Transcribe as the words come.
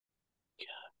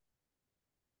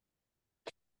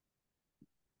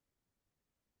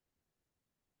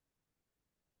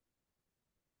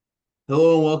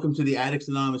Hello and welcome to the Addicts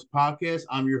Anonymous podcast.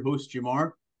 I'm your host,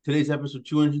 Jamar. Today's episode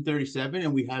 237,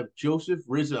 and we have Joseph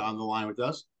Rizza on the line with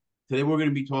us. Today, we're going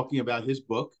to be talking about his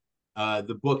book.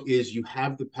 The book is You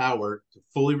Have the Power to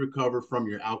Fully Recover from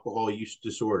Your Alcohol Use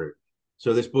Disorder.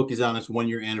 So, this book is on its 1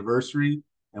 year anniversary,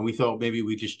 and we thought maybe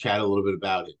we just chat a little bit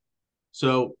about it.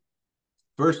 So,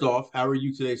 first off, how are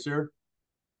you today, sir?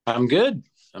 I'm good.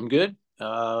 I'm good.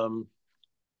 Couldn't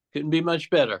be much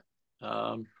better.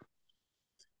 Um,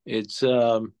 it's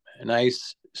a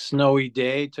nice snowy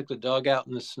day. Took the dog out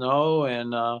in the snow,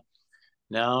 and now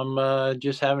I'm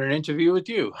just having an interview with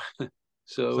you.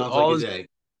 So Sounds like a day.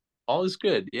 all is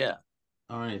good. Yeah.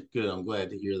 All right, good. I'm glad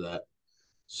to hear that.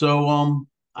 So,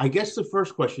 I guess the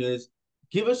first question is,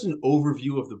 give us an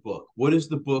overview of the book. What is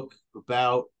the book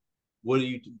about? What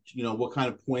do what kind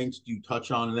of points do you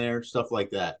touch on there? Stuff like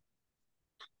that.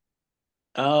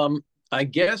 Um, I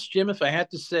guess, Jim, if I had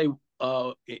to say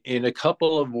in a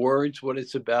couple of words what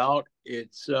it's about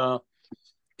self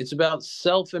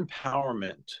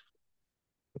empowerment.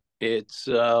 It's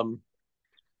um,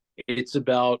 it's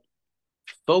about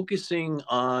focusing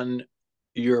on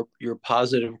your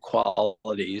positive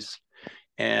qualities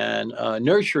and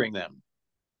nurturing them,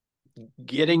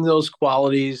 getting those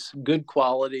qualities, good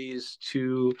qualities,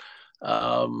 to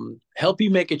help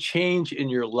you make a change in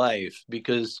your life.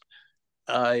 Because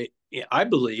I I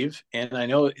believe, and I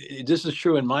know this is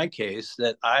true in my case,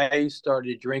 that I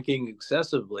started drinking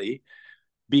excessively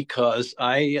because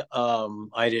I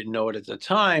didn't know it at the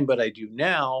time, but I do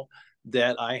now,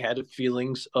 that I had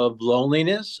feelings of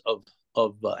loneliness, of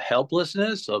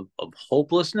helplessness, of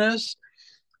hopelessness,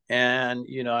 and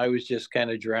I was just kind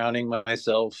of drowning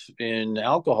myself in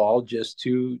alcohol just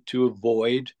to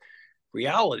avoid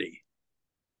reality.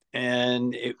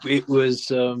 And it was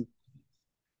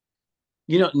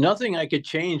nothing I could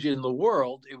change in the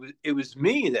world. It was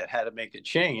me that had to make a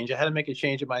change. I had to make a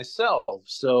change in myself.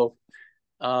 So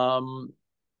um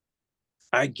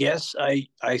I guess I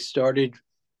started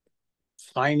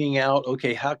finding out,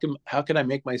 okay, how can I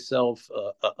make myself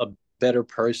a better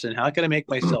person? How can I make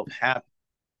myself happy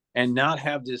and not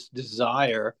have this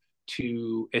desire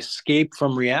to escape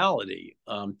from reality?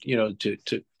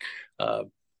 To uh,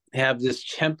 have this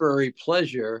temporary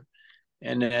pleasure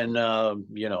and then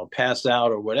pass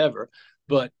out or whatever.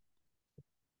 But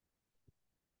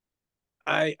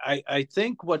I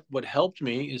think what helped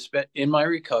me is in my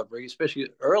recovery, especially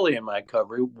early in my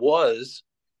recovery, was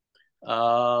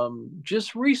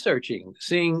just researching,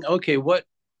 seeing, okay, what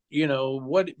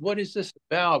is this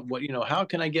about? How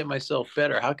can I get myself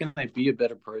better? How can I be a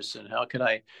better person? How can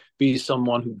I be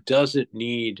someone who doesn't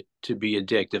need to be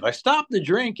addictive? I stopped the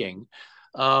drinking.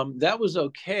 That was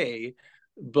okay,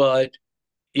 but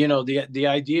the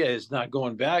idea is not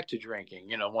going back to drinking,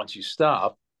 once you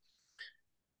stop.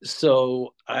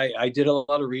 So I did a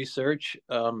lot of research,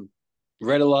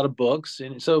 read a lot of books.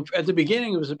 And so at the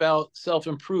beginning, it was about self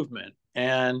improvement.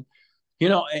 And,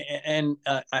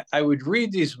 I would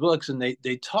read these books, and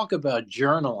they talk about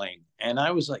journaling. And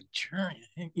I was like,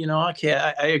 journaling, okay,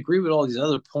 I agree with all these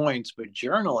other points, but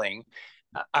journaling,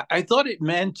 I thought it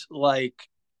meant like,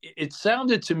 it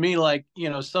sounded to me like,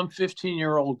 some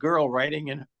 15-year-old girl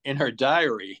writing in her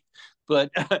diary. But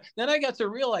then I got to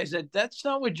realize that that's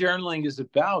not what journaling is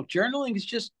about. Journaling is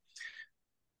just,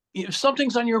 if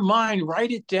something's on your mind,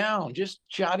 write it down, just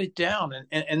jot it down.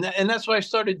 And that's what I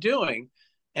started doing.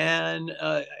 And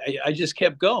I just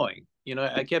kept going.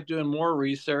 I kept doing more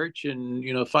research and,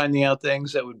 finding out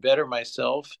things that would better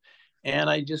myself. And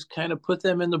I just kind of put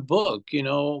them in the book,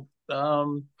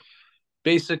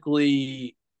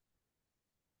 basically,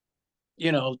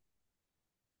 you know,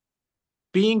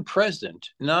 being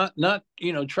present, not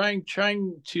trying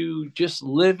to just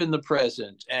live in the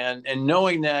present, and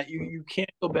knowing that you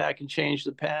can't go back and change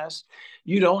the past.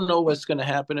 You don't know what's going to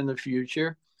happen in the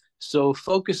future, so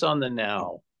focus on the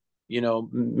now.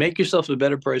 Make yourself a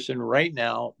better person right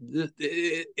now.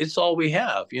 It's all we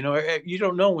have. You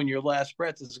don't know when your last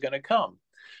breath is going to come,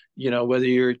 whether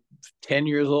you're 10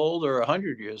 years old or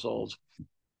 100 years old.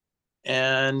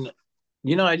 And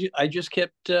I just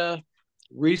kept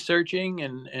researching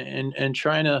and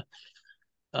trying to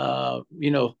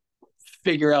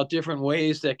figure out different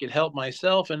ways that could help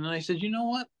myself. And then I said, you know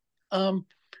what?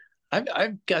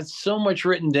 I've got so much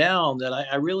written down that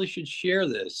I really should share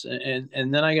this.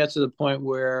 And then I got to the point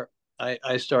where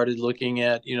I started looking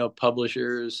at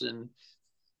publishers, and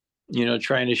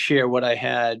trying to share what I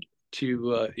had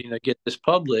to get this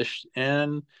published.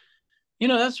 And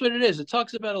that's what it is. It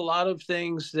talks about a lot of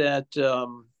things that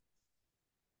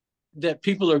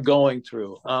people are going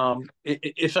through.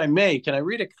 If I may, can I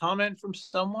read a comment from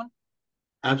someone?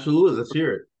 Absolutely. Let's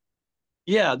hear it.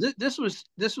 Yeah, this was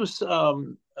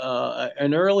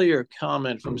an earlier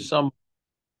comment from some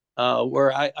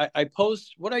where I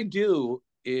post. What I do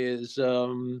is,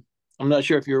 I'm not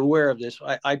sure if you're aware of this.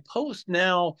 I post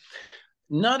now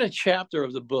not a chapter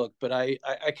of the book, but I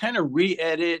kind of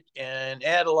re-edit and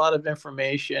add a lot of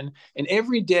information. And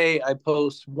every day I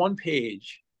post one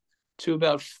page to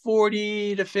about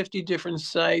 40 to 50 different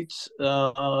sites,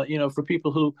 for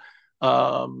people who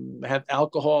have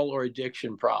alcohol or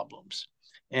addiction problems.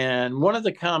 And one of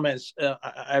the comments,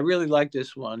 I really like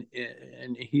this one,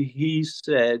 and he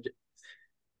said,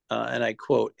 and I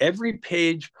quote, "Every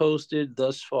page posted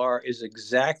thus far is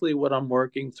exactly what I'm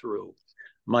working through.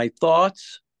 My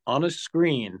thoughts on a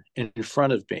screen in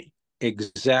front of me,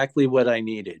 exactly what I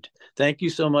needed. Thank you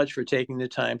so much for taking the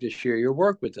time to share your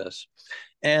work with us."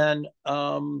 And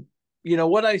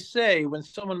what I say when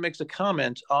someone makes a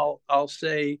comment, I'll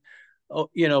say, oh,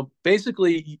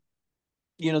 basically,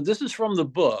 this is from the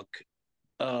book,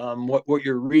 what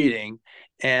you're reading,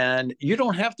 and you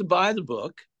don't have to buy the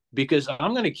book because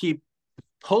I'm going to keep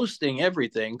posting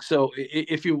everything. So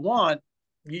if you want,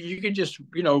 you can just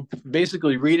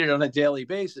basically read it on a daily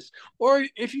basis. Or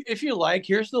if you like,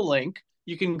 here's the link.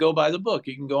 You can go buy the book.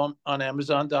 You can go on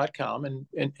Amazon.com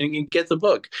and get the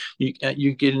book.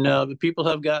 You can people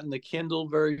have gotten the Kindle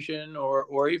version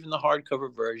or even the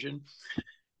hardcover version.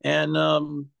 And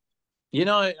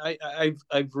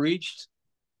I've reached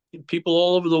people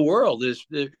all over the world.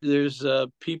 There's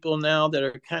people now that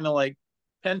are kind of like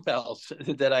pen pals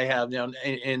that I have now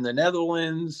in the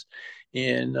Netherlands,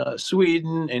 in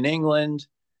Sweden, in England,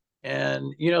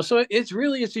 and so it's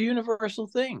a universal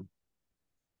thing.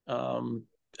 Um,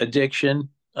 Addiction,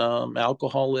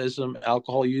 alcoholism,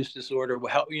 alcohol use disorder,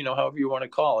 however you want to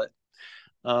call it.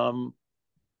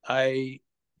 I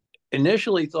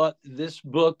initially thought this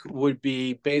book would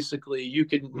be basically you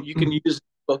can use the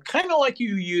book kind of like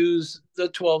you use the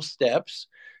 12 steps.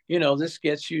 This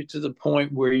gets you to the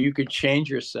point where you could change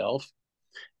yourself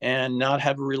and not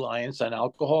have a reliance on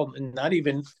alcohol, and not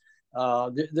even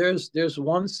there's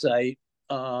one site,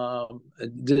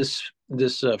 this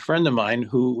friend of mine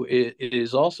who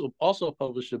is also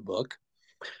published a book,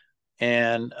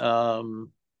 and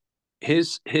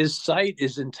his site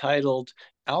is entitled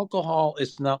 "Alcohol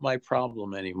is Not My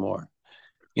Problem Anymore."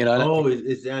 Oh,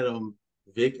 is that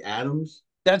Vic Adams?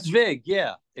 That's Vig.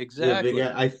 Yeah, Yeah, Vic. exactly.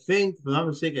 I think, if I'm not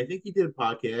mistaken, I think he did a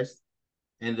podcast,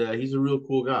 and he's a real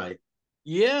cool guy.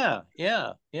 Yeah,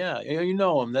 yeah, yeah. You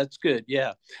know him. That's good.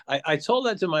 Yeah. I told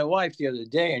that to my wife the other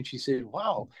day, and she said,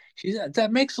 "Wow." She said,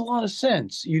 "That makes a lot of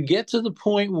sense. You get to the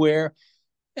point where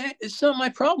it's not my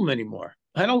problem anymore.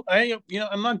 I'm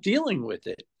not dealing with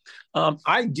it.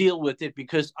 I deal with it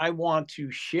because I want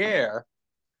to share,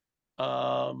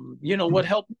 what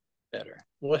helped me better,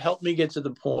 what helped me get to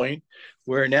the point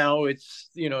where now it's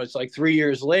like 3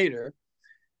 years later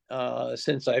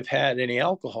since I've had any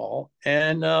alcohol.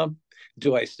 And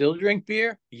do I still drink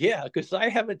beer? Yeah, because I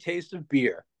have a taste of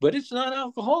beer, but it's not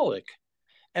alcoholic.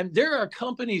 And there are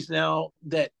companies now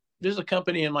that there's a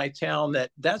company in my town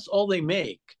that's all they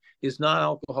make is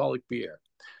non-alcoholic beer.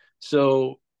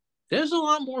 So there's a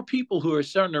lot more people who are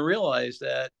starting to realize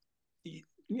that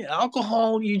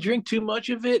alcohol, you drink too much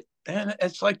of it, and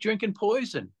it's like drinking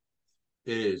poison.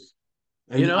 It is.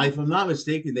 You And know, if I'm not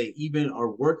mistaken, they even are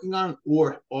working on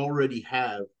or already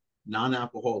have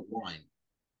non-alcoholic wine.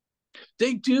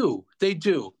 they do.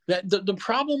 That the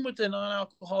problem with the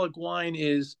non-alcoholic wine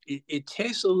is it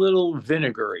tastes a little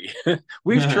vinegary.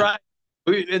 We've tried,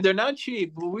 they're not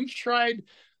cheap, but we've tried,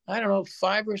 I don't know,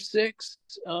 five or six.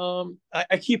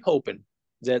 I keep hoping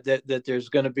that there's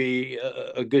going to be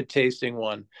a good tasting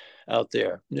one out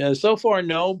there. So far,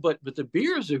 no, but the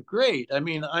beers are great. I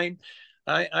mean,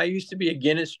 I used to be a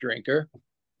Guinness drinker,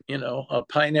 a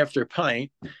pint after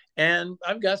pint. And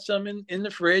I've got some in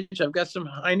the fridge. I've got some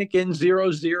Heineken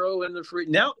 0.0 in the fridge.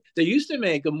 Now, they used to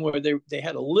make them where they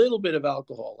had a little bit of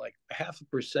alcohol, like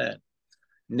 0.5%.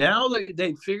 Now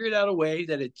they figured out a way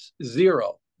that it's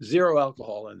zero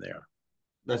alcohol in there.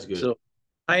 That's good. So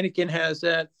Heineken has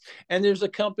that. And there's a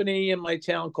company in my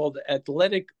town called the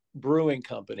Athletic Brewing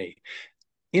Company.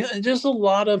 There's a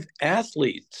lot of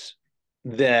athletes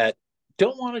that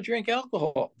don't want to drink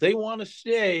alcohol. They want to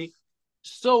stay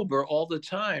sober all the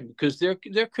time because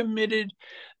they're committed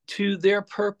to their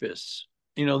purpose.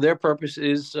 Their purpose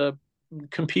is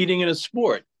competing in a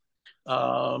sport.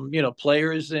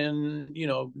 Players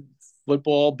in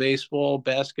football, baseball,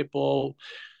 basketball,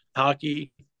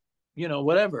 hockey,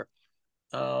 whatever.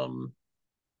 Um,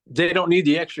 they don't need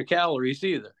the extra calories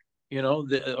either. Or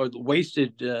the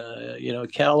wasted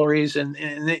calories, and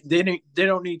they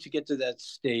don't need to get to that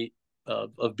state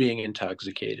of being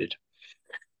intoxicated.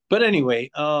 But anyway,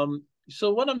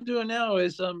 so what I'm doing now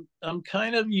is I'm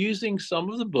kind of using some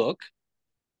of the book,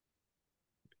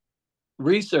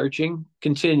 researching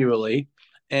continually,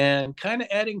 and kind of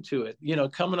adding to it.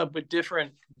 Coming up with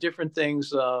different things.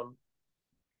 That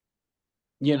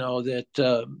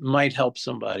might help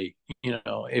somebody.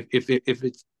 If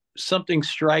it's something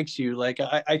strikes you, like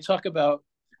I talk about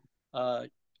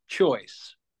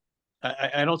choice.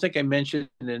 I don't think I mentioned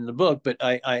it in the book, but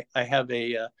I have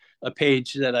a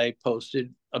page that I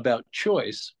posted about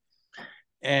choice,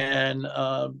 and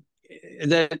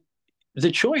that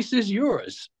the choice is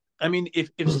yours. I mean,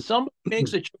 if somebody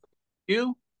makes a choice for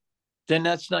you, then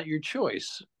that's not your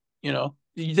choice.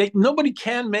 Nobody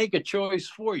can make a choice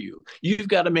for you. You've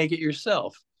got to make it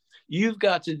yourself. You've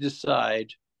got to decide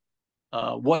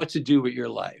what to do with your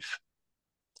life.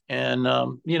 And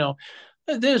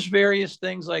there's various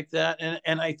things like that.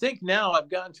 And I think now I've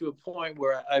gotten to a point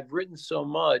where I've written so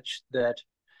much that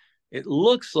it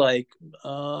looks like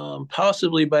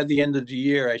possibly by the end of the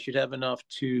year I should have enough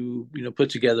to put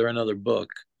together another book.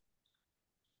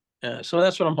 So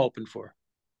that's what I'm hoping for.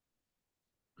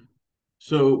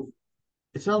 So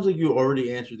it sounds like you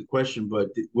already answered the question, but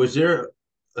was there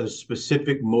a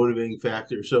specific motivating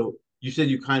factor? So you said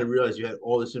you kind of realized you had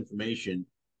all this information.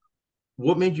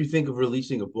 What made you think of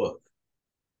releasing a book?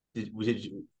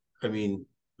 I mean,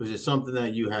 was it something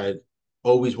that you had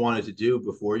always wanted to do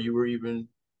before you were even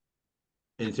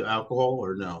into alcohol,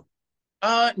 or no?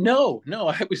 No,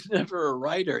 I was never a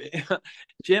writer.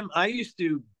 Jim, I used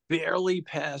to barely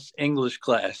pass English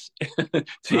class. to,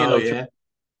 you Oh know, to, yeah.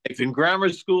 in grammar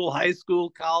school, high school,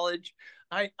 college.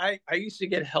 I used to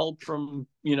get help from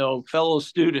fellow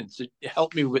students to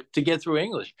help me to get through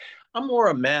English. I'm more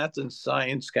a math and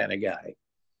science kind of guy.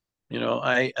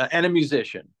 I and a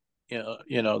musician.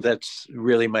 That's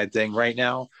really my thing right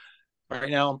now. Right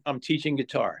now, I'm teaching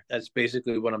guitar. That's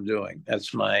basically what I'm doing.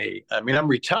 I mean, I'm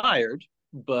retired,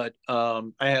 but I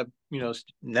have,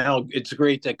 now it's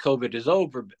great that COVID is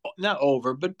over, not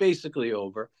over, but basically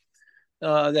over.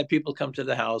 That people come to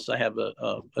the house. I have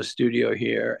a studio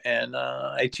here, and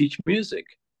I teach music.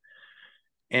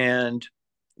 And,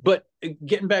 but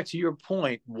getting back to your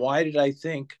point, why did I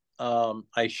think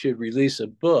I should release a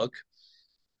book?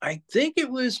 I think it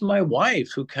was my wife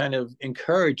who kind of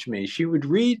encouraged me. She would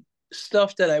read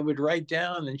stuff that I would write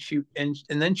down,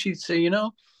 and then she'd say,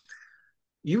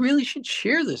 you really should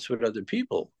share this with other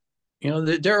people.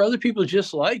 There are other people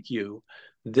just like you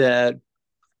that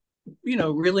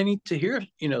really need to hear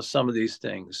some of these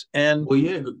things. And Well,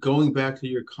 yeah, going back to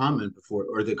your comment before,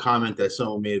 or the comment that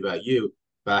someone made about you,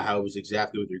 about how it was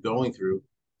exactly what you're going through,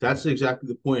 that's exactly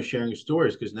the point of sharing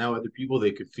stories, because now other people,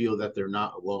 they could feel that they're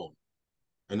not alone.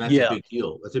 And that's a yeah, big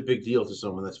deal. That's a big deal to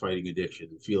someone that's fighting addiction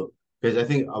to feel, because I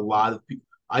think a lot of people,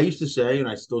 I used to say, and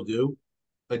I still do,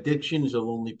 addiction is a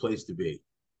lonely place to be.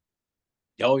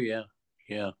 oh yeah,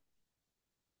 yeah,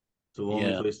 It's a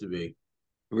lonely yeah, place to be.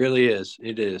 it really is.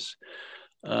 It is.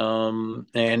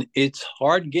 And it's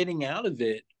hard getting out of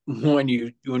it when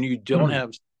you don't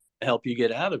have help you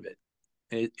get out of it.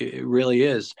 It really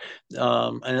is.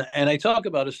 And I talk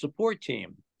about a support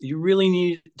team. You really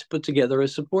need to put together a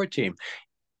support team.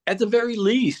 At the very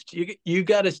least, you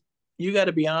got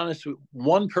to be honest with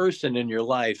one person in your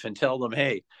life and tell them,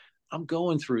 hey, I'm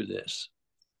going through this.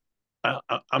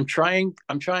 I'm trying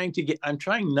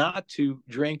not to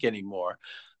drink anymore.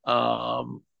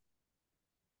 Um,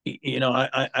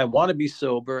 I want to be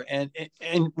sober, and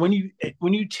when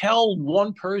you tell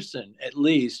one person, at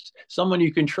least someone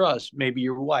you can trust, maybe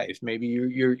your wife, maybe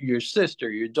your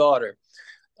sister, your daughter,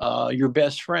 your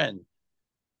best friend,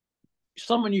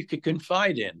 someone you could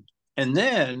confide in. And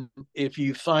then if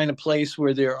you find a place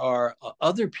where there are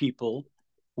other people,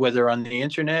 whether on the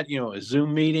internet, a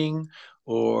Zoom meeting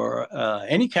or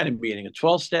any kind of meeting, a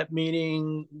 12-step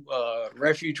meeting,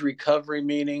 refuge recovery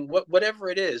meeting, whatever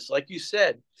it is, like you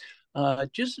said,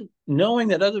 just knowing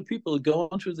that other people are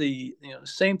going through the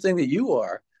same thing that you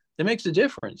are, that makes a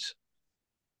difference.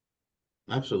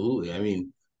 Absolutely. I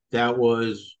mean, that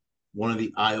was one of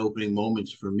the eye-opening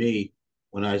moments for me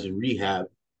when I was in rehab.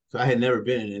 So I had never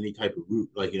been in any type of group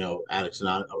like, Addicts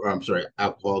Anonymous, or I'm sorry,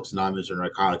 Alcoholics Anonymous or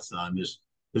Narcotics Anonymous.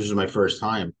 This was my first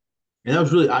time. And that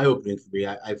was really eye-opening for me.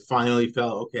 I finally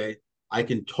felt, okay, I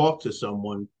can talk to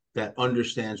someone that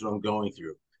understands what I'm going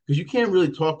through. Because you can't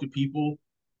really talk to people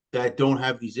that don't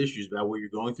have these issues about what you're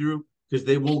going through, because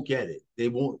they won't get it. They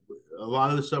won't, a lot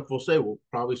of the stuff we'll say will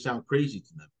probably sound crazy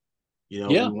to them.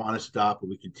 We Yeah, want to stop, but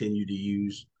we continue to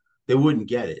use. They wouldn't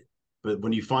get it. But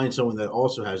when you find someone that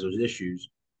also has those issues,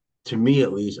 to me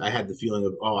at least, I had the feeling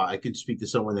of, oh, I could speak to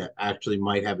someone that actually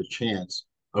might have a chance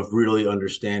of really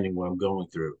understanding what I'm going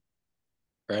through.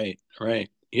 right.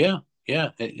 Yeah, yeah.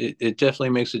 It definitely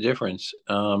makes a difference.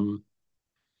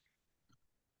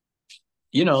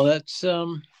 You know, that's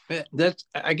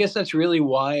I guess that's really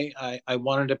why I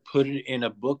wanted to put it in a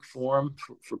book form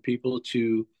for people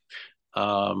to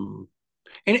um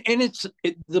and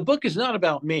the book is not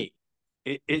about me.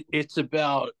 It's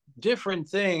about different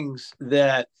things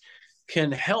that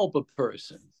can help a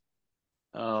person.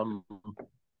 Um,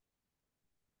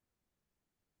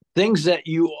 Things that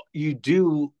you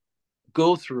do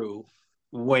go through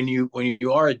when you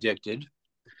are addicted,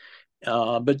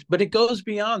 but it goes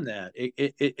beyond that.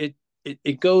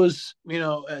 It goes, you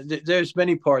know, there's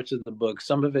many parts of the book.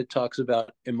 Some of it talks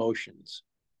about emotions.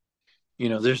 You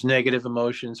know, there's negative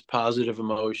emotions, positive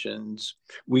emotions.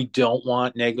 We don't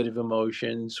want negative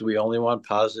emotions. We only want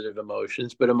positive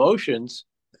emotions. But emotions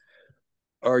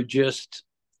are just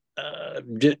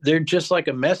they're just like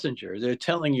a messenger. They're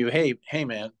telling you, hey,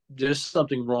 man, there's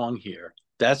something wrong here.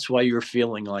 That's why you're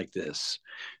feeling like this.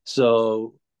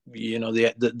 So, you know,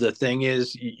 the thing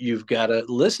is, you've got to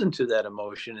listen to that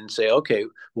emotion and say, okay,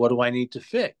 what do I need to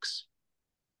fix?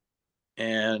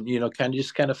 And, you know, kind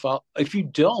of follow. If you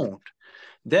don't,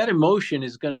 that emotion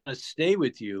is going to stay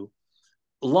with you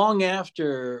long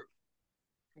after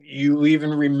you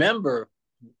even remember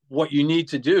what you need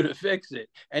to do to fix it,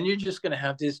 and you're just going to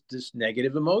have this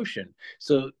negative emotion.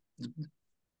 So,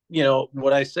 you know,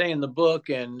 what I say in the book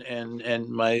and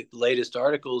my latest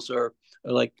articles are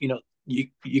like, you know,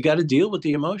 you got to deal with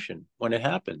the emotion when it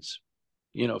happens,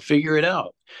 you know, figure it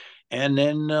out. And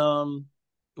then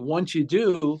once you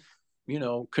do, you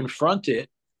know, confront it,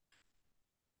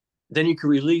 then you can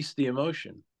release the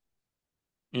emotion,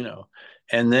 you know.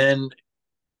 And then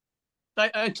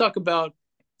I talk about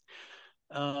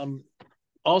um,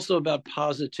 also about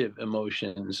positive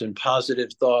emotions and positive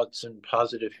thoughts and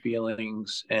positive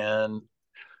feelings and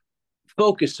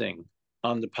focusing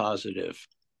on the positive.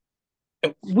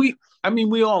 We, I mean,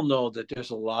 we all know that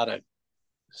there's a lot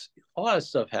of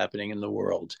stuff happening in the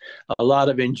world, a lot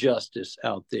of injustice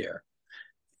out there,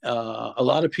 a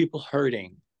lot of people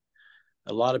hurting,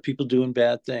 a lot of people doing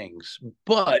bad things.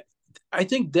 But I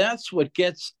think that's what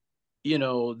gets, you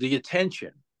know, the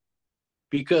attention,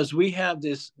 because we have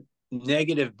this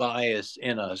negative bias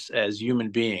in us as human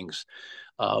beings.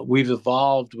 We've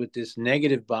evolved with this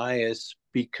negative bias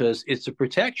because it's a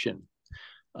protection.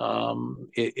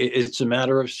 It's a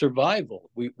matter of survival.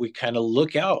 We kind of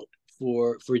look out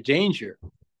for danger,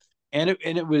 and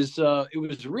it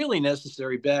was really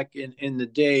necessary back in the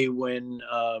day when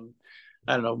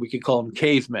I don't know, we could call them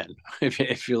cavemen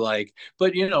if you like,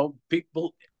 but you know,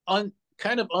 people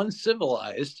kind of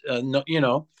uncivilized, you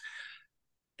know,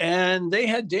 and they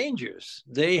had dangers.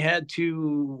 They had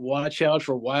to watch out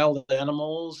for wild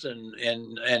animals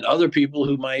and other people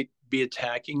who might be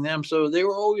attacking them. So they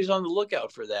were always on the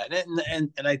lookout for that.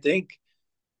 And I think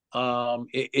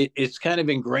it's kind of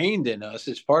ingrained in us.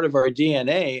 It's part of our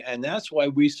DNA, and that's why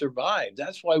we survived.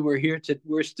 That's why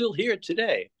we're still here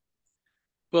today.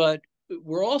 But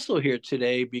we're also here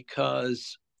today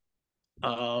because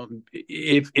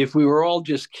if we were all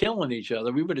just killing each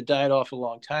other, we would have died off a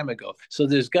long time ago. So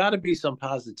there's got to be some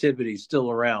positivity still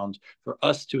around for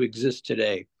us to exist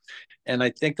today. And I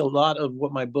think a lot of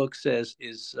what my book says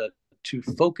is to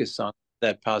focus on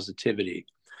that positivity.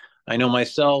 I know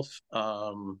myself,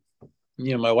 you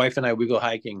know, my wife and I, we go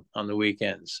hiking on the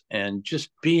weekends, and just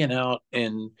being out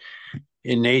in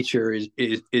nature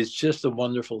is just a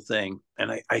wonderful thing.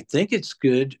 And I think it's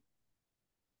good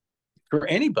for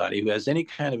anybody who has any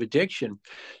kind of addiction.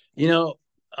 You know,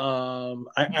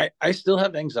 I still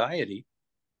have anxiety.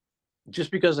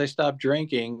 Just because I stopped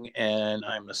drinking and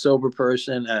I'm a sober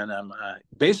person and I'm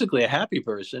basically a happy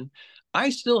person, I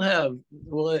still have,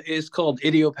 well, it's called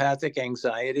idiopathic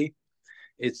anxiety.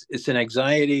 It's an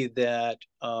anxiety that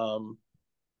I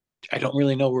don't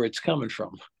really know where it's coming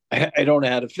from. I don't know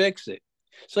how to fix it,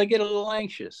 so I get a little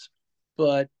anxious.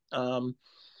 But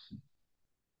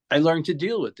I learned to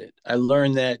deal with it. I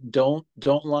learned that don't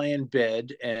lie in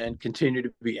bed and continue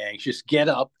to be anxious. Get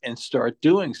up and start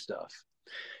doing stuff.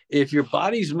 If your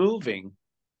body's moving,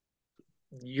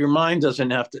 your mind doesn't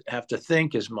have to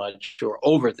think as much or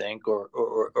overthink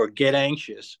or get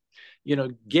anxious. You know,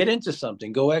 get into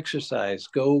something, go exercise,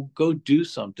 go do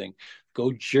something,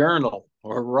 go journal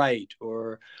or write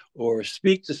or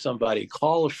speak to somebody,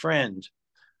 call a friend.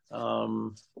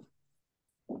 um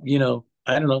you know,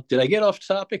 I don't know, did I get off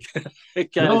topic?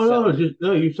 It kind of No, no, sounded. just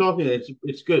no. You're talking.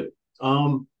 It's good.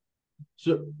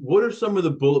 So what are some of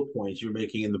the bullet points you're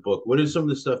making in the book? What is some of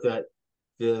the stuff that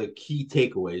the key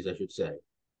takeaways, I should say?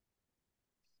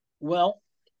 Well,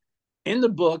 in the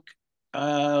book,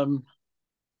 um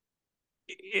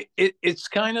it's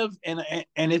kind of,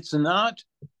 and it's not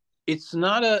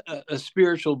a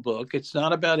spiritual book. It's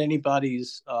not about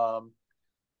anybody's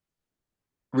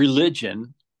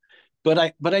religion, but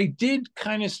I did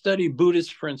kind of study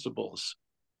Buddhist principles,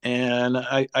 and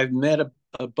I've met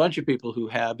a bunch of people who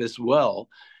have as well,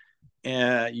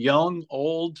 young,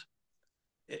 old,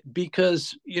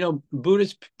 because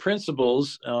Buddhist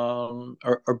principles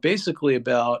are basically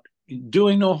about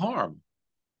doing no harm,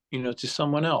 to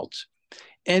someone else.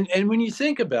 And when you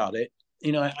think about it,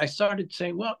 I started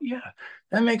saying, well, yeah,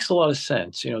 that makes a lot of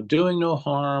sense. Doing no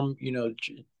harm,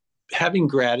 having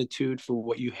gratitude for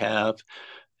what you have,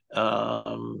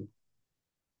 um,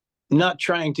 not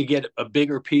trying to get a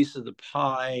bigger piece of the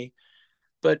pie,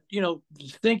 but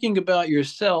thinking about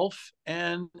yourself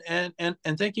and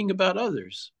thinking about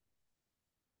others.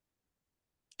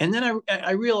 And then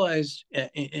I realized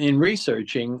in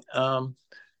researching, well,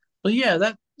 yeah,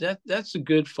 that's a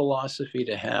good philosophy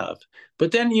to have.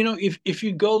 But then, if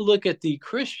you go look at the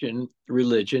Christian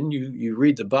religion, you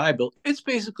read the Bible, it's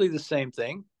basically the same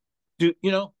thing. Do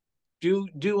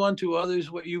unto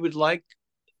others what you would like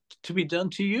to be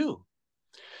done to you.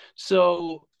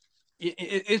 So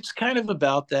it's kind of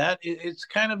about that. It's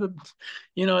kind of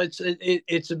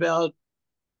it's about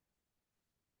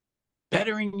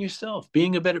bettering yourself,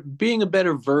 being a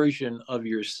better version of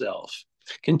yourself,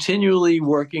 continually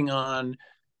working on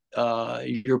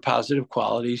your positive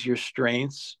qualities, your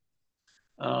strengths.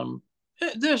 Um,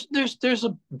 there's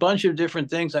a bunch of different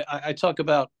things. I talk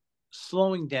about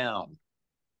slowing down,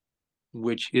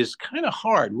 which is kind of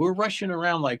hard. We're rushing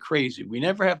around like crazy. We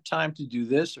never have time to do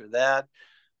this or that.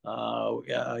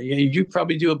 You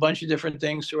probably do a bunch of different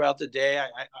things throughout the day.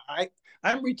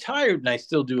 I'm retired and I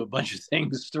still do a bunch of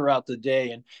things throughout the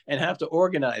day and have to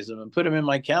organize them and put them in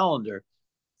my calendar.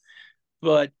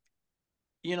 But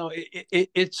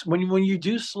it's when you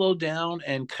do slow down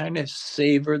and kind of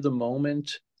savor the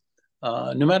moment,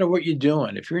 no matter what you're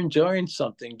doing. If you're enjoying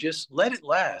something, just let it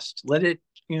last, let it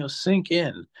sink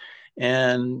in,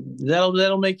 and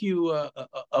that'll make you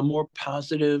a more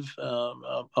positive,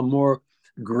 a more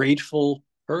grateful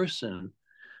person.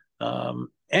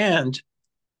 And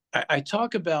I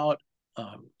talk about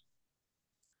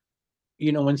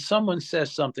when someone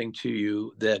says something to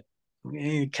you that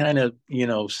kind of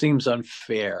seems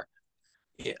unfair,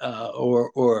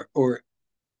 or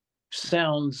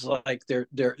sounds like they're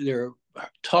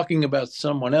talking about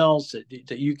someone else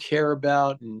that you care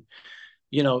about, and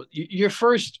your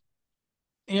first,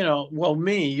 well,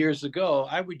 me years ago,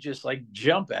 I would just like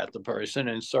jump at the person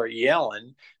and start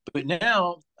yelling. But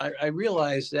now I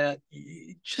realize that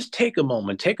just take a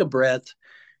moment, take a breath,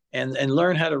 and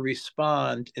learn how to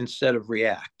respond instead of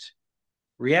react.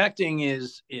 Reacting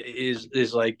is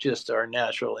like just our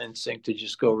natural instinct to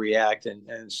just go react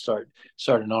and start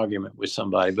an argument with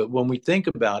somebody. But when we think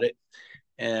about it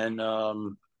and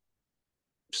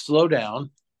slow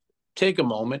down, take a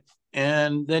moment,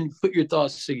 and then put your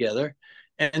thoughts together,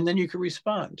 and then you can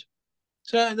respond.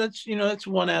 So that's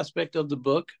one aspect of the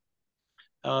book.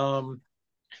 The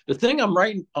thing I'm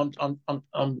writing,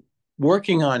 I'm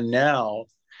working on now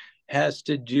has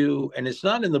to do, and it's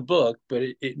not in the book, but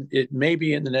it may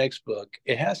be in the next book.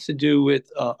 It has to do with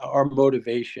our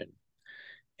motivation.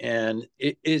 And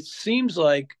it seems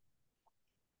like,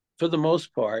 for the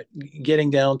most part,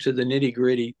 getting down to the nitty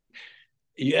gritty,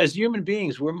 as human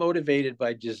beings, we're motivated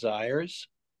by desires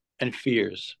and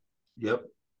fears. Yep.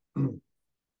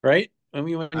 Right? I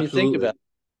mean, when Absolutely. you think about it,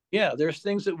 yeah, there's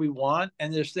things that we want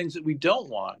and there's things that we don't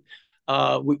want.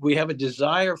 We have a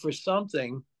desire for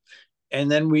something, and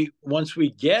then once we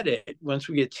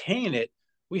attain it,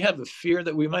 we have a fear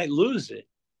that we might lose it.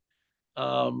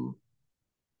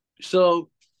 So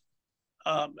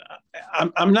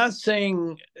I'm not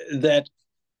saying that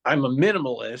I'm a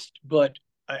minimalist, but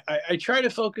I try to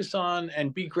focus on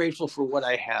and be grateful for what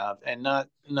I have, and not.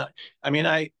 I mean,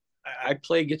 I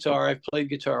play guitar. I've played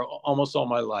guitar almost all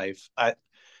my life.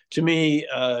 To me,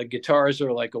 guitars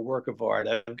are like a work of art.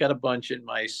 I've got a bunch in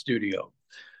my studio.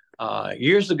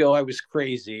 Years ago, I was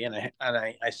crazy, and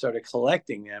I started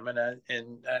collecting them, and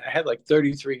I had like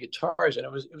 33 guitars, and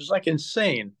it was like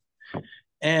insane.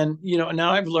 And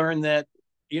now I've learned that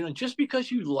just because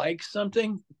you like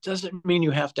something doesn't mean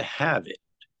you have to have it.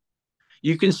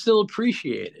 You can still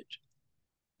appreciate it,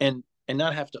 and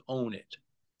not have to own it.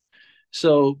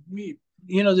 So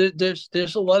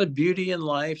there's a lot of beauty in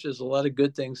life. There's a lot of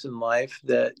good things in life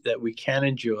that we can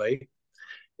enjoy.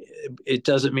 It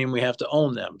doesn't mean we have to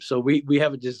own them. So we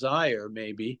have a desire,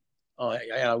 maybe. Oh,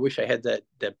 I wish I had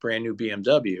that brand new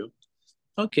BMW.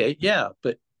 Okay, yeah,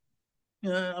 but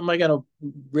am I going to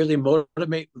really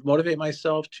motivate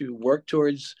myself to work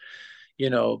towards,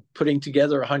 putting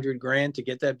together 100 grand to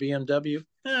get that BMW?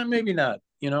 Maybe not.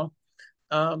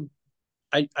 Um,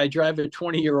 I drive a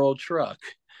 20-year-old truck,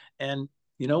 and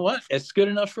you know what? It's good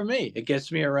enough for me. It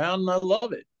gets me around, and I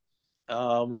love it.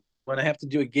 When I have to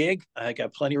do a gig, I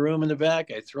got plenty of room in the back.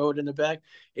 I throw it in the back.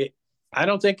 I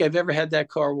don't think I've ever had that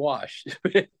car washed.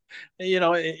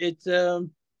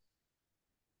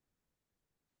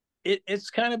 It's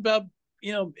kind of about,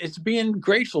 it's being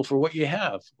grateful for what you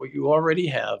have, what you already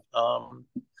have.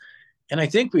 And I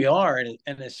think we are,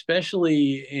 and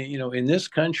especially, in this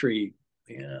country,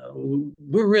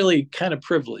 we're really kind of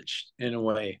privileged in a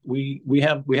way. We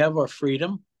have our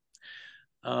freedom.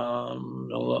 A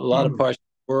lot of parts of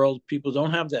the world, people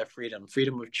don't have that freedom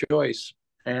of choice,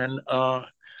 and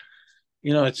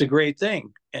it's a great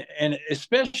thing. And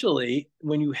especially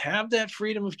when you have that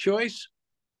freedom of choice,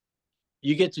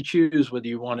 you get to choose whether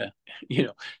you want to,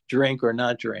 drink or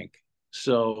not drink.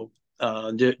 So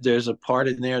there's a part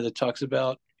in there that talks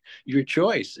about your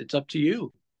choice. It's up to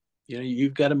you.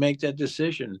 You've got to make that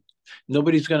decision.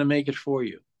 Nobody's going to make it for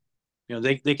you.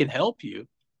 They can help you.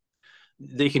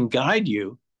 They can guide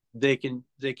you. They can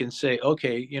say,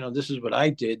 okay, this is what I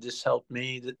did. This helped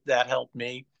me. That helped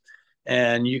me.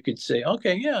 And you could say,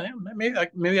 okay, yeah,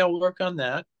 maybe I'll work on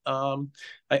that.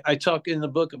 I talk in the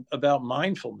book about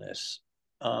mindfulness.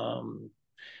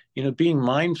 Being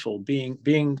mindful,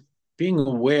 being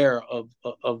aware of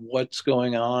what's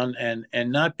going on,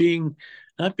 and not being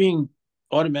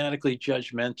automatically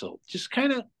judgmental. Just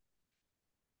kind of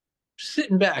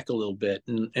sitting back a little bit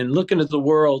and looking at the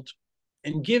world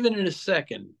and giving it a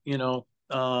second.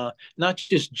 Not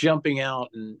just jumping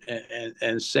out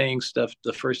and saying stuff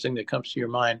the first thing that comes to your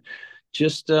mind.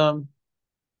 Just and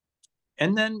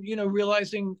then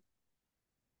realizing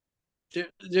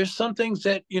there's some things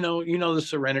that the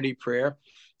serenity prayer,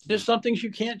 there's some things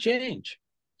you can't change,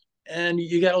 and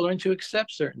you got to learn to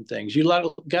accept certain things. You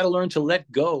got to learn to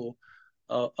let go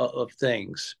of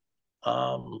things.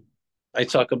 I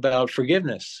talk about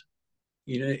forgiveness.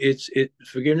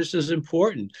 Forgiveness is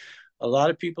important. A lot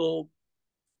of people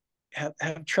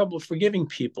have trouble forgiving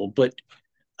people, but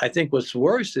I think what's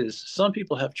worse is some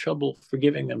people have trouble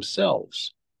forgiving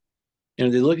themselves. They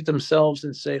look at themselves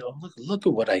and say, "Oh, look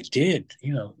at what I did.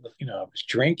 I was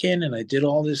drinking and I did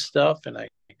all this stuff, and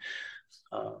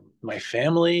my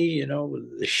family,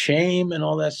 the shame and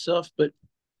all that stuff." But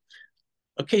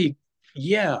okay,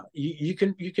 yeah, you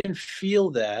can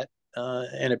feel that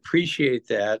and appreciate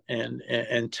that,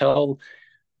 and tell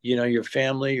your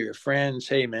family or your friends,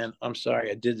 "Hey, man, I'm sorry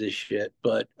I did this shit,"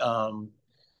 but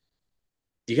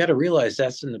you got to realize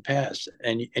that's in the past,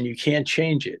 and you can't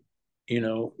change it.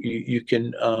 You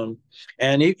can,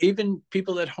 and even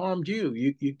people that harmed you,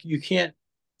 you can't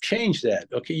change that.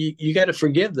 Okay, you got to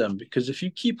forgive them, because if you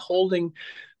keep holding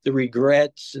the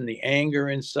regrets and the anger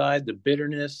inside, the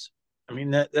bitterness, I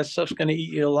mean, that stuff's going to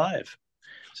eat you alive.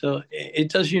 So it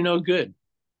does you no good.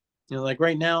 Like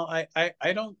right now, I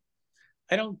don't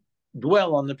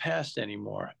dwell on the past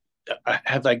anymore.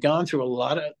 Have I gone through a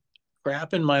lot of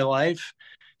crap in my life?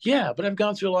 Yeah, but I've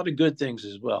gone through a lot of good things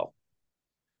as well.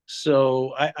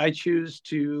 So I choose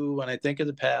to, when I think of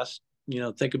the past,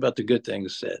 think about the good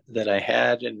things that I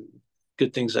had, and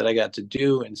good things that I got to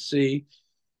do and see.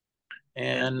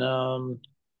 And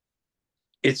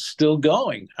it's still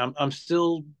going. I'm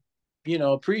still,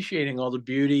 appreciating all the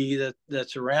beauty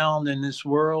that's around in this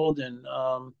world, and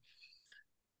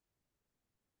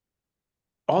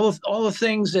all the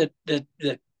things that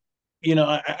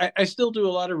I still do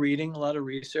a lot of reading, a lot of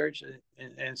research,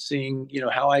 and seeing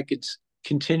how I could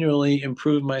continually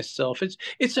improve myself.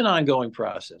 It's an ongoing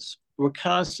process. We're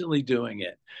constantly doing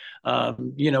it.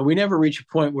 We never reach a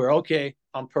point where, okay,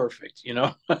 I'm perfect.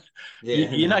 Yeah,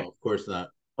 You're not. no, of course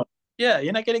not. Yeah,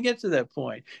 you're not going to get to that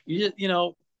point.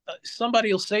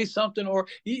 Somebody will say something, or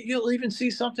you'll even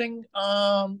see something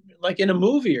like in a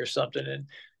movie or something, and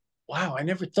wow, I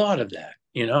never thought of that.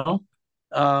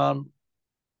 Um,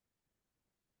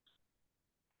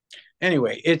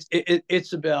 anyway,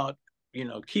 it's about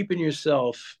keeping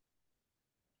yourself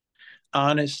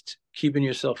honest, keeping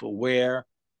yourself aware,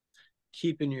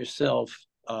 keeping yourself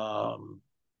well,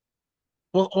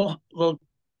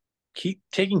 keep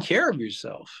taking care of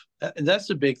yourself. That's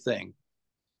a big thing.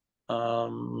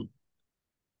 um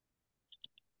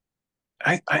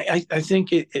I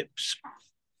think it's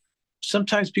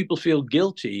sometimes people feel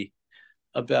guilty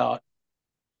about,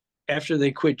 after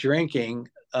they quit drinking,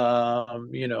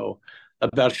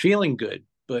 about feeling good.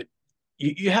 But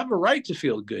you have a right to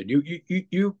feel good.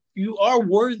 You are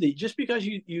worthy. Just because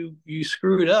you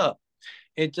screwed up,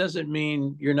 it doesn't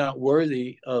mean you're not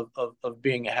worthy of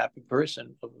being a happy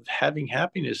person, of having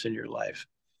happiness in your life.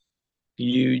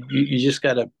 You just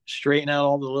got to straighten out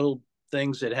all the little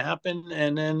things that happen,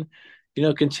 and then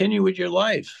continue with your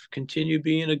life, continue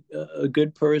being a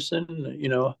good person,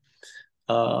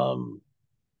 um,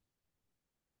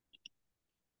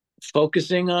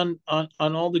 focusing on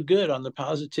all the good, on the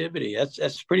positivity.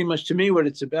 That's pretty much to me what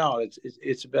it's about.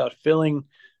 It's about filling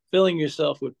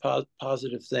yourself with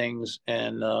positive things,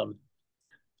 and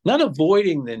not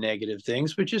avoiding the negative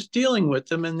things, but just dealing with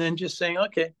them, and then just saying,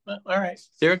 okay, all right,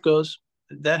 there it goes.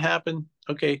 That happened.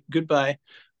 Okay, goodbye.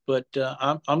 But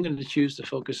I'm going to choose to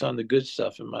focus on the good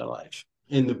stuff in my life.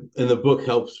 And the book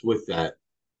helps with that.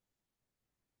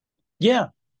 Yeah,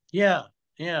 yeah,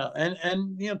 yeah.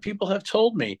 And people have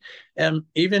told me, and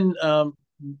even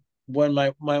when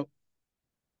I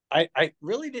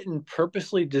really didn't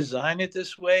purposely design it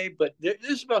this way, but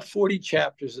there's about 40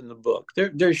 chapters in the book.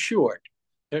 They're short.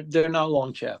 They're not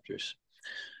long chapters.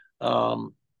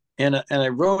 Um, and I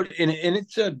wrote, and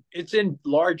it's in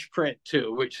large print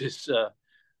too, which is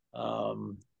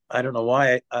I don't know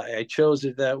why I chose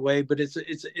it that way, but it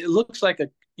looks like a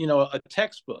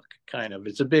textbook kind of.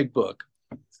 It's a big book,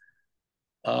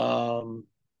 um,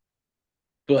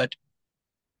 but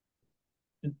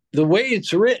the way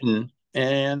it's written,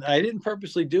 and I didn't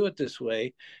purposely do it this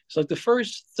way. It's like the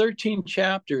first 13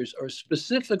 chapters are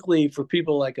specifically for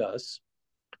people like us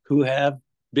who have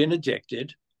been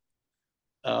addicted,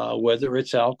 whether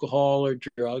it's alcohol or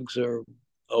drugs or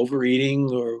overeating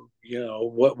or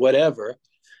whatever,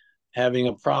 having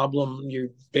a problem.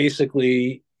 You're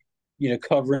basically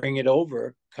covering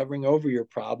over your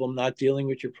problem, not dealing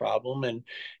with your problem,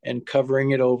 and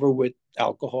covering it over with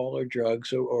alcohol or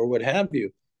drugs or what have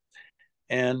you.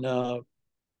 And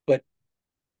but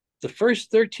the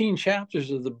first 13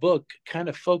 chapters of the book kind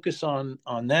of focus on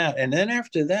that, and then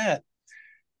after that,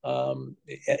 um,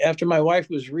 after my wife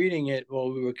was reading it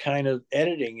while we were kind of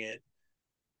editing it,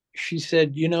 she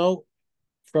said,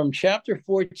 from chapter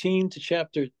 14 to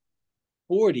chapter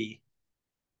 40,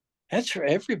 that's for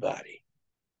everybody.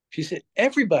 She said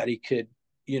everybody could,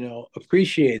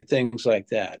 appreciate things like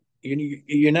that.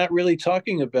 You're not really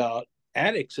talking about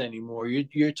addicts anymore.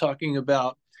 You're talking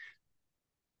about,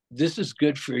 this is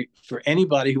good for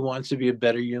anybody who wants to be a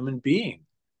better human being.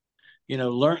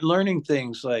 Learning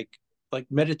things like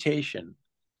meditation.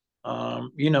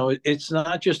 It's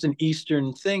not just an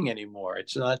Eastern thing anymore.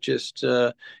 It's not just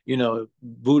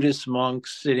Buddhist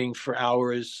monks sitting for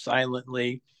hours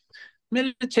silently.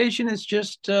 Meditation is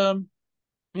just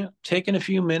taking a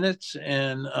few minutes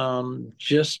and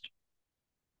just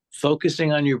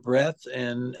focusing on your breath,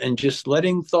 and just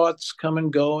letting thoughts come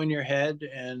and go in your head,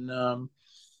 and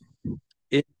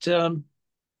it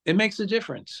it makes a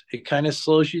difference. It kind of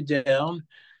slows you down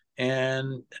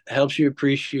and helps you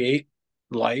appreciate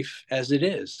life as it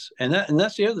is. And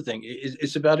that's the other thing.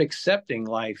 It's about accepting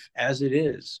life as it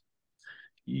is.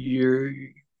 You're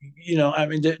I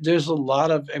mean, there's a lot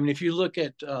of, I mean, if you look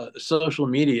at social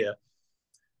media,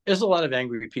 there's a lot of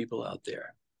angry people out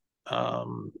there,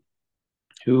 um,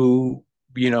 who,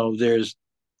 there's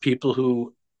people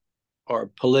who are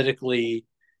politically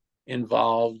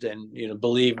involved and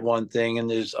believe one thing, and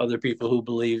there's other people who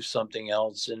believe something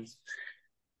else. And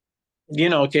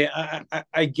okay,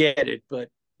 I get it, but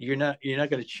you're not going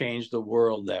to change the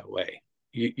world that way.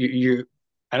 You're,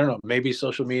 I don't know, maybe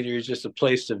social media is just a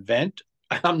place to vent.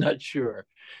 I'm not sure,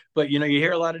 but you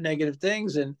hear a lot of negative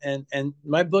things, and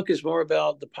my book is more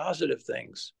about the positive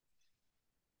things,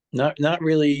 not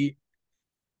really,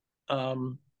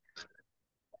 um,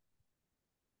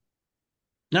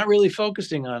 not really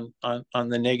focusing on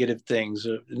the negative things.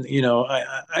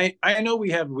 I know we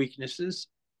have weaknesses,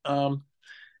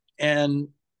 and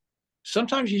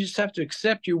sometimes you just have to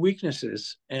accept your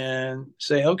weaknesses and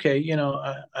say, okay,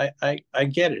 I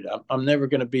get it. I'm never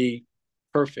going to be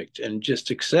perfect, and just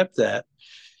accept that.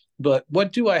 But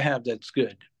what do I have that's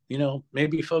good?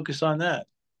 Maybe focus on that.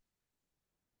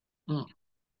 Hmm.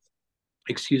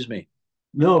 Excuse me.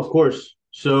 No, of course.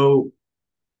 So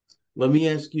let me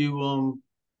ask you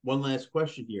one last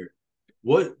question here.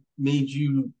 What made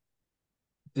you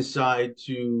decide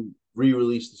to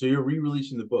re-release? So you're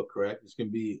re-releasing the book, correct? It's going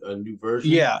to be a new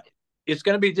version. Yeah, it's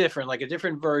going to be different, like a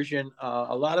different version,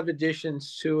 a lot of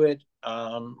additions to it.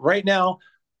 Right now,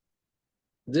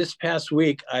 this past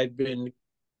week, I've been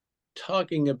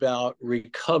talking about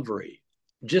recovery,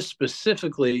 just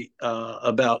specifically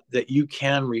about that you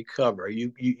can recover.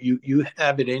 You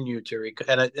have it in you to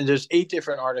recover, and there's 8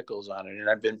 different articles on it, and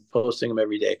I've been posting them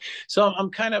every day. So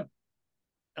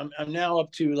I'm now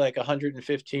up to like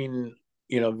 115,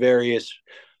 various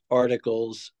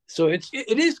articles. So it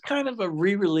is kind of a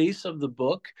re-release of the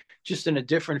book, just in a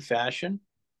different fashion.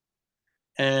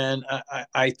 And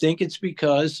I think it's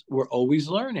because we're always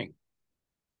learning.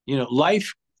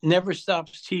 Life never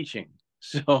stops teaching.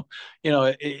 So,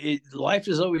 life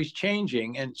is always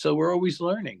changing. And so we're always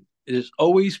learning. There's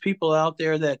always people out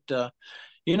there that,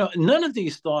 none of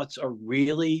these thoughts are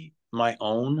really my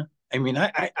own. I mean,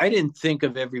 I didn't think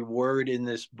of every word in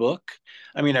this book.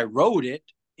 I mean, I wrote it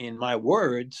in my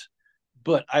words,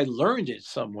 but I learned it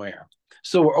somewhere.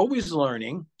 So we're always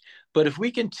learning. But if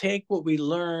we can take what we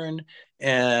learn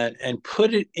and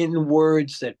put it in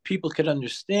words that people could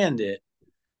understand it,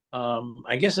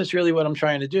 I guess that's really what I'm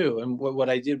trying to do, and what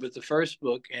I did with the first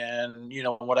book, and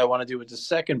what I want to do with the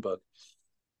second book.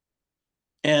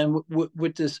 And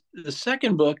with the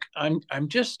second book, I'm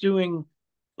just doing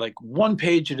like one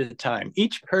page at a time.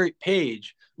 Each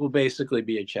page will basically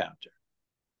be a chapter.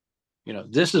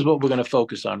 This is what we're going to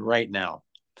focus on right now.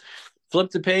 Flip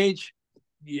the page.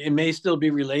 It may still be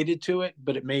related to it,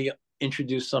 but it may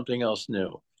introduce something else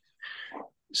new.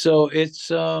 So it's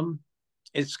kind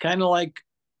of like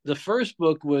the first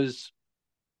book was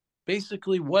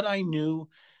basically what I knew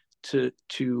to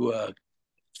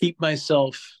keep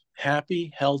myself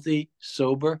happy, healthy,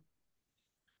 sober,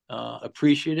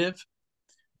 appreciative.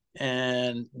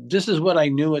 And this is what I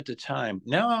knew at the time.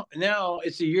 Now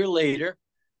it's a year later.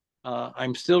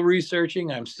 I'm still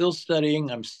researching. I'm still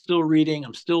studying. I'm still reading.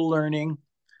 I'm still learning.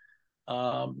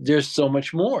 There's so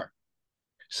much more.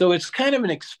 So it's kind of an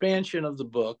expansion of the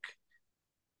book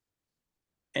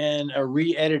and a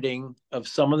re-editing of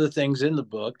some of the things in the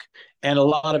book and a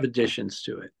lot of additions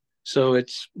to it. So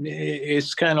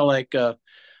it's kind of like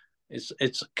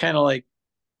it's kind of like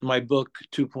my book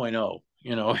 2.0.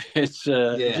 It's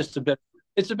Yeah. just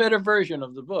a better version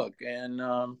of the book, and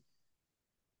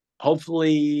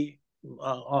hopefully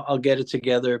I'll get it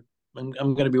together. I'm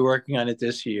going to be working on it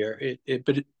this year.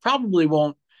 But it probably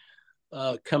won't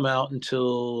come out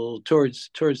until towards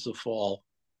the fall.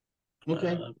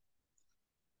 Okay.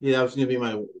 Yeah, that was going to be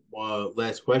my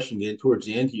last question getting towards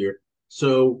the end here.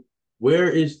 So,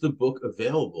 where is the book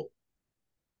available?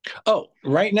 Oh,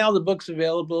 right now the book's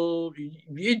available.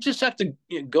 You just have to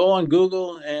go on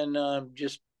Google and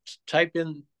just type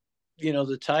in,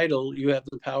 the title. You Have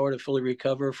the Power to Fully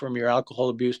Recover from Your Alcohol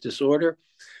Abuse Disorder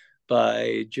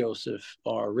by Joseph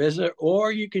R. Rizza,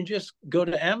 or you can just go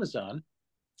to Amazon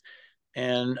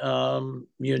and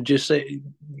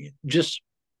just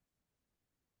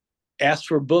ask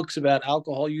for books about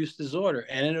alcohol use disorder,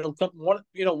 and it'll come.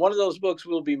 One of those books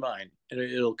will be mine.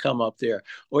 It'll come up there,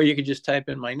 or you can just type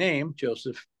in my name,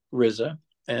 Joseph Rizza,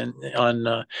 and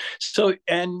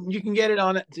and you can get it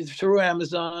on it through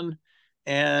Amazon,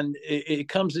 and it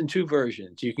comes in two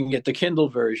versions. You can get the Kindle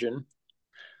version,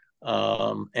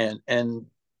 and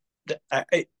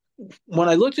I, when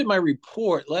I looked at my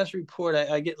last report,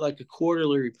 I get like a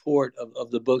quarterly report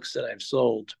of the books that I've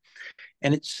sold.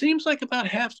 And it seems like about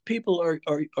half the people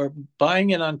are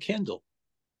buying it on Kindle,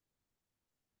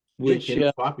 Yeah, which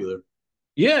Kindle's popular.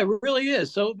 yeah, it really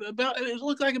is. So it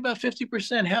looked like about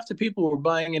 50%. Half the people were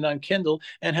buying it on Kindle,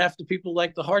 and half the people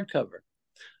like the hardcover.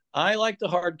 I like the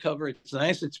hardcover. It's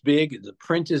nice. It's big. The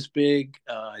print is big.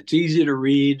 It's easy to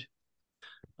read.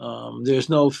 There's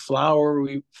no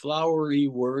flowery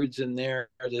words in there.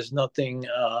 There's nothing.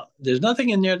 There's nothing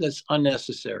in there that's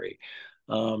unnecessary.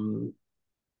 Um,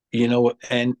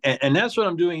 and that's what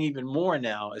I'm doing even more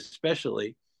now,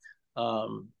 especially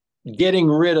um, getting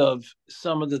rid of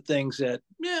some of the things that,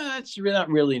 that's not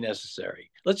really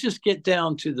necessary. Let's just get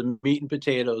down to the meat and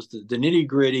potatoes, the nitty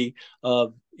gritty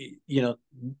of,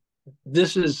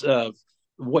 this is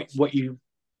what you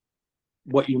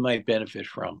might benefit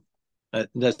from.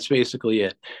 That's basically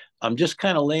it. I'm just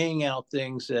kind of laying out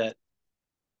things that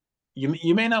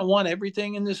you may not want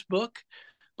everything in this book,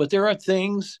 but there are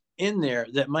things in there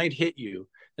that might hit you,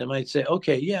 that might say,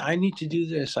 okay, yeah, I need to do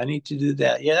this, I need to do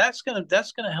that. Yeah, that's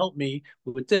gonna help me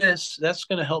with this. That's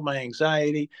gonna help my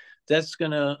anxiety. That's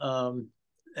gonna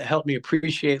help me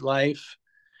appreciate life.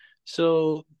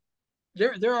 So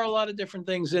there are a lot of different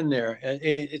things in there.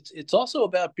 It's also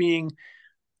about being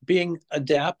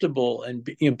adaptable and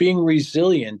being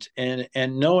resilient,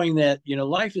 and knowing that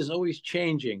life is always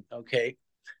changing. Okay,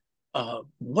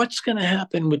 what's going to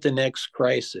happen with the next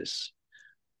crisis?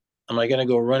 Am I going to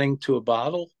go running to a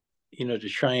bottle, to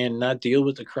try and not deal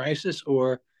with the crisis?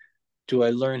 Or do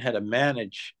I learn how to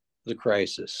manage the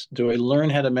crisis? Do I learn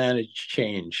how to manage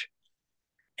change?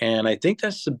 And I think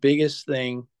that's the biggest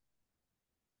thing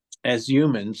as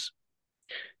humans,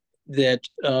 that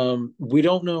we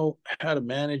don't know how to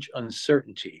manage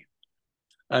uncertainty.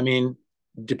 I mean,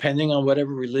 depending on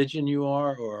whatever religion you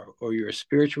are, or your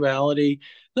spirituality,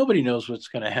 nobody knows what's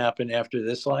going to happen after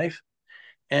this life.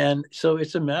 And so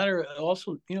it's a matter of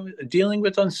also, dealing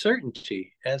with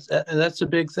uncertainty. And that's a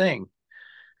big thing.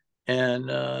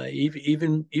 And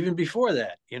even before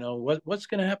that, what's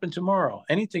going to happen tomorrow?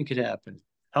 Anything could happen.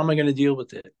 How am I going to deal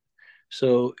with it?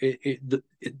 So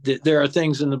there are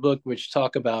things in the book which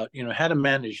talk about, how to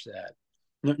manage that,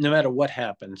 no matter what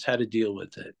happens, how to deal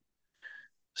with it.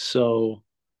 So,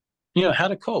 how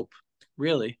to cope,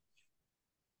 really.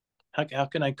 How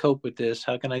can I cope with this?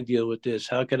 How can I deal with this?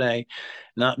 How can I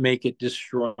not make it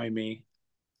destroy me?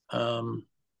 Um,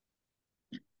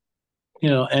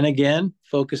 and again,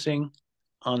 focusing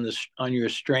on your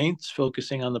strengths,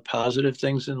 focusing on the positive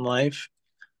things in life,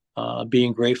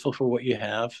 being grateful for what you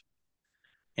have,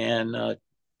 and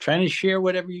trying to share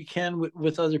whatever you can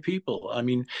with other people. I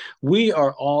mean, we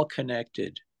are all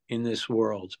connected in this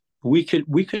world. We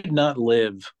could not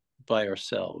live by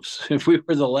ourselves. If we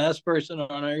were the last person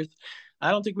on earth,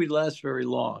 I don't think we'd last very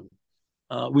long.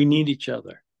 We need each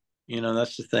other.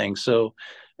 That's the thing. So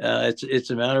it's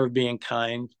a matter of being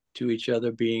kind to each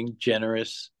other, being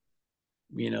generous,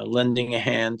 lending a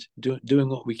hand, doing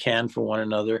what we can for one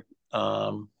another.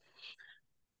 And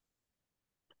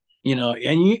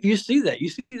you see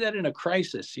that in a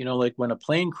crisis, like when a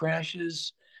plane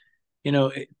crashes,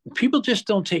 people just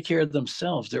don't take care of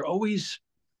themselves. They're always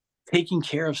taking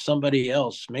care of somebody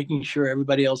else, making sure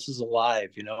everybody else is alive,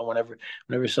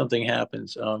 whenever something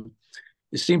happens.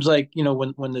 It seems like,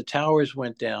 when the towers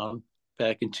went down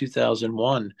back in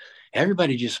 2001,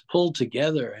 everybody just pulled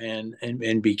together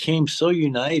and became so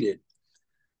united.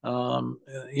 Um,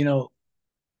 you know,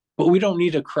 but we don't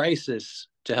need a crisis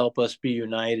to help us be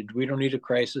united. We don't need a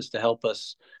crisis to help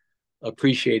us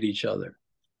appreciate each other.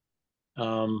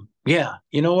 Yeah,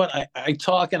 you know what? I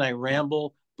talk and I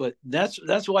ramble, but that's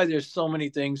why there's so many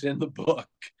things in the book,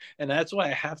 and that's why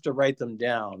I have to write them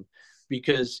down,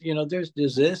 because there's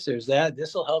this, there's that.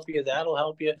 This will help you. That'll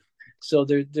help you. So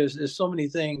there's so many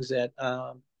things that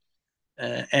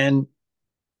and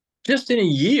just in a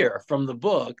year from the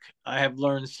book, I have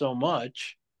learned so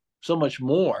much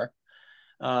more.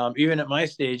 Even at my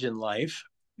stage in life,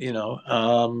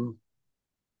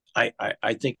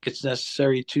 I think it's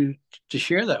necessary to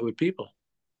share that with people.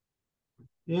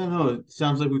 Yeah, no, it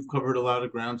sounds like we've covered a lot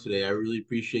of ground today. I really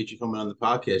appreciate you coming on the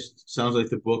podcast. It sounds like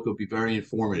the book will be very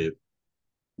informative.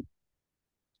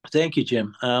 Thank you,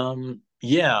 Jim.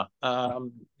 Yeah,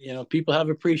 people have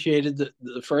appreciated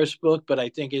the first book, but I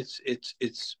think it's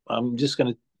I'm just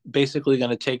basically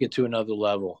gonna take it to another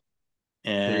level.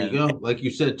 There you And go. Like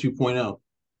you said, 2.0.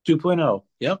 2.0.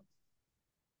 Yep.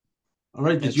 All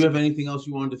right. Did It's you have anything else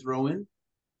you wanted to throw in?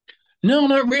 No,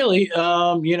 not really.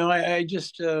 I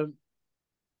just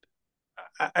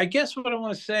I guess what I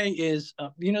want to say is,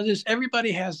 there's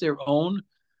everybody has their own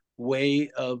way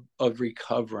of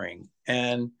recovering,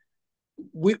 and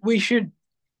we should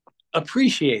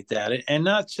appreciate that and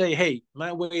not say, hey,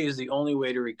 my way is the only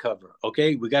way to recover.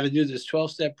 Okay, we got to do this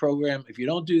 12-step program. If you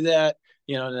don't do that,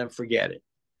 then forget it.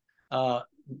 uh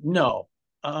no.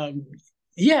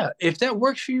 Yeah, if that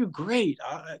works for you, great.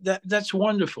 That's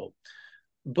wonderful.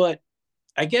 But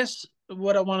I guess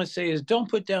what I want to say is, don't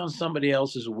put down somebody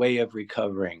else's way of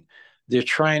recovering. They're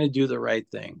trying to do the right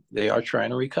thing. They are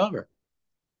trying to recover.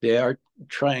 They are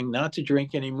trying not to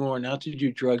drink anymore, not to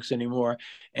do drugs anymore.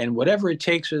 And whatever it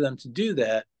takes for them to do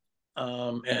that,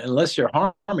 unless they're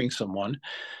harming someone,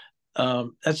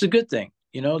 that's a good thing.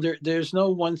 There's no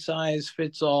one size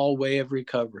fits all way of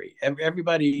recovery.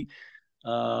 Everybody,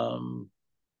 um,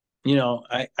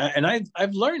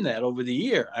 I've learned that over the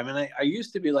year. I mean, I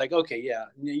used to be like, okay, yeah,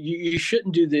 you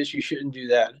shouldn't do this, you shouldn't do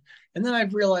that. And then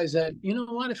I've realized that,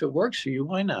 what, if it works for you,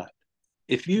 why not?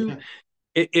 If you Yeah.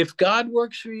 if God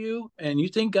works for you and you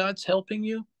think God's helping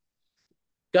you,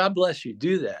 God bless you.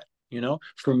 Do that.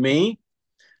 For me,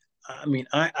 I mean,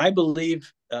 I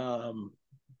believe, I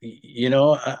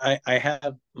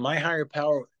have my higher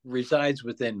power resides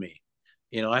within me.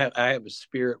 I have a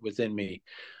spirit within me.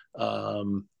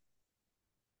 Um,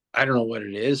 I don't know what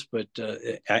it is, but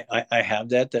I have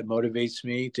that motivates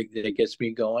me, that gets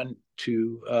me going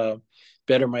to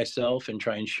better myself and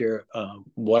try and share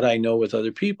what I know with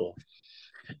other people.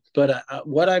 But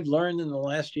what I've learned in the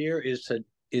last year is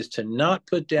to not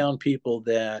put down people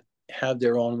that have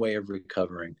their own way of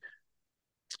recovering.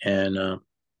 And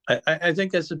I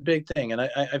think that's a big thing. And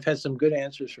I've had some good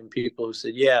answers from people who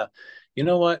said, yeah, you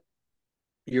know what,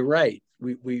 you're right.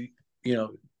 We you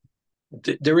know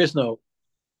there is no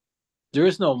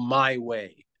my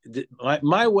way.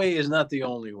 My way is not the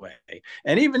only way.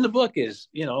 And even the book is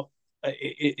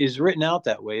written out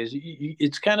that way.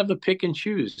 It's kind of a pick and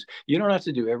choose. You don't have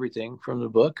to do everything from the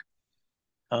book.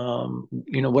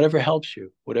 Whatever helps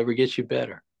you, whatever gets you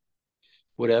better,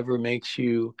 whatever makes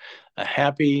you a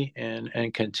happy and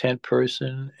content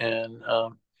person, and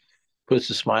puts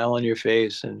a smile on your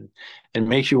face, and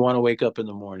makes you want to wake up in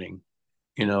the morning,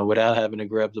 without having to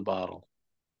grab the bottle.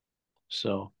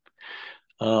 So,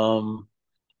 Well,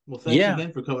 thanks yeah,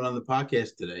 again for coming on the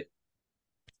podcast today.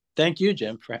 thank you,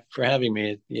 Jim, for having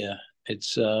me. Yeah,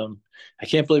 it's I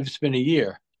can't believe it's been a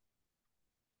year.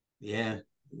 Yeah,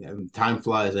 yeah, time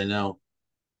flies, I know.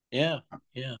 Yeah,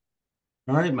 yeah.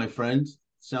 All right, my friend.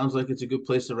 Sounds like it's a good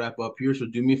place to wrap up here. So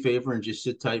do me a favor and just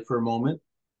sit tight for a moment.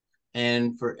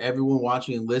 And for everyone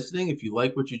watching and listening, if you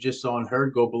like what you just saw and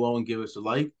heard, go below and give us a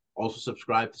like. Also,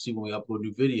 subscribe to see when we upload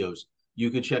new videos.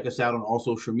 You can check us out on all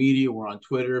social media. We're on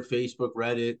Twitter, Facebook,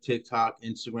 Reddit, TikTok,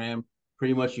 Instagram.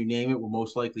 Pretty much you name it, we're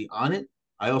most likely on it.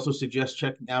 I also suggest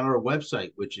checking out our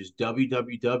website, which is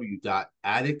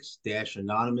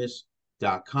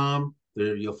www.addicts-anonymous.com.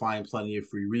 There you'll find plenty of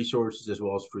free resources as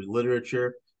well as free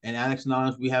literature. And Addicts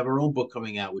Anonymous, we have our own book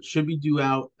coming out, which should be due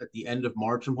out at the end of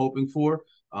March, I'm hoping for.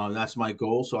 That's my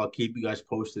goal. So I'll keep you guys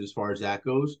posted as far as that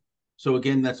goes. So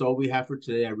again, that's all we have for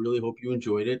today. I really hope you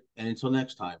enjoyed it. And until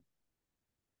next time.